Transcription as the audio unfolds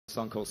A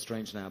song called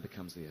Strange Now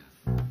Becomes the Earth.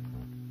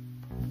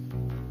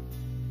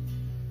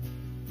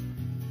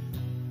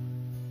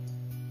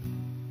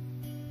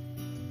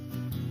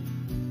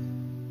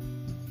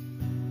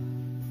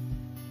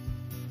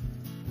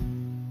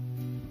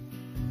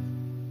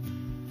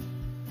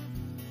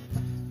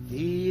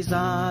 These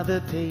are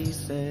the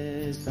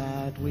pieces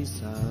that we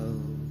sow,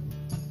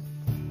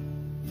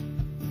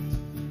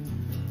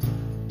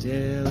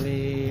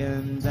 dilly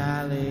and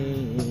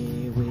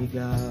dally we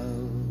go.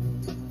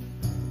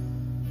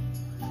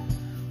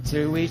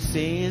 To each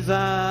season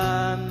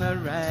the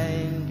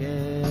rain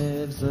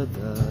gives a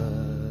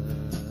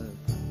birth.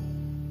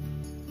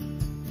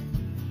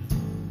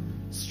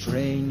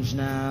 Strange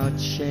now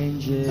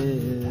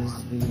changes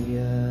the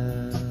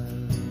earth.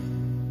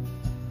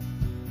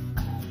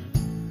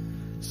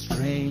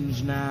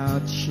 Strange now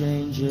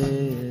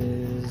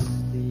changes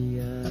the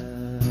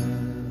earth.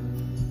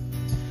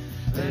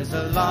 There's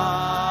a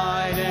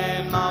light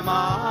in my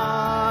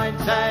mind,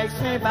 takes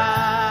me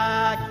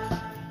back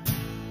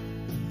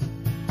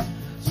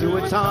to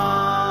a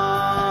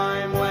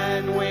time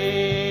when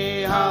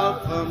we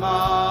hoped for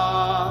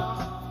more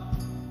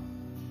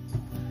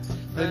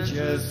than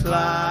just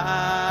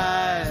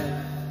life.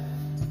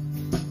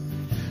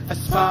 A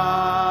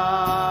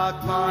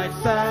spark might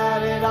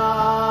set it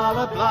all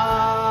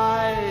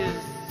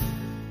ablaze,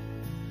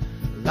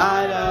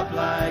 light up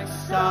like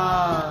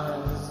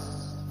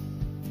stars,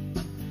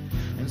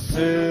 and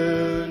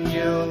soon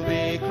you'll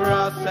be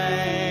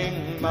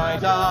crossing my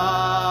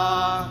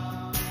door.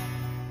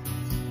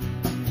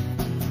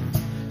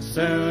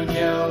 Soon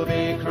you'll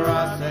be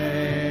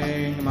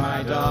crossing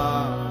my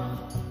door.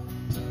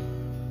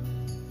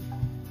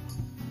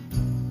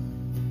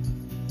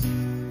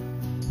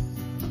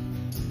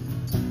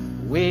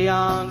 We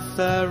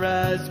answer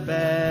as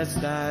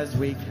best as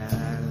we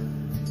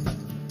can.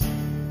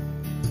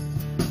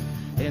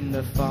 In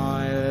the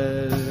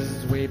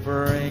fires we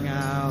bring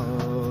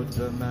out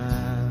the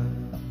man.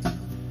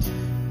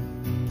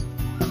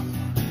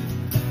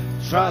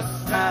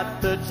 Trust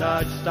that the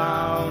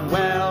touchdown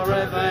will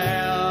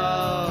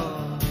reveal,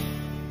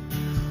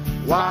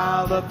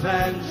 while the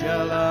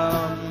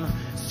pendulum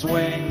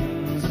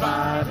swings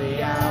by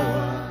the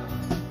hour.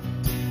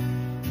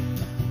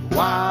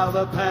 While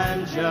the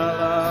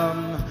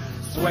pendulum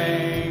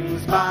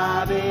swings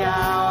by the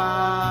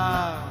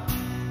hour.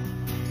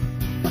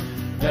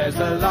 There's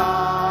a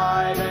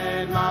light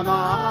in my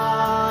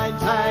mind,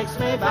 takes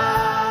me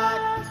back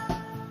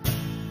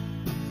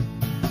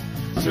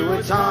to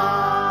a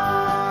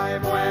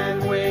time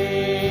when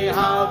we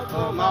hoped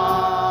for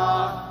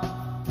more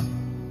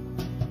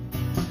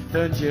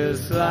than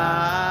just life.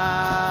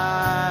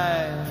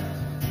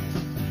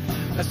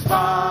 A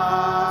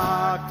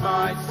spark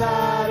might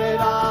set it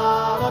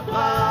all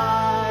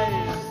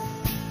ablaze,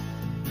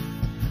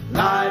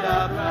 light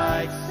up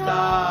like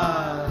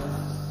stars,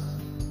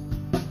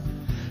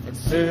 and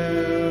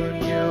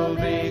soon you'll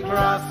be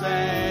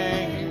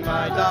crossing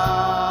my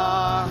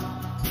door.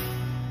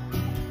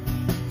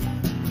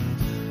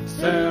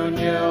 Soon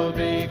you'll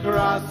be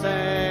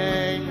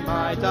crossing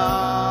my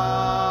door.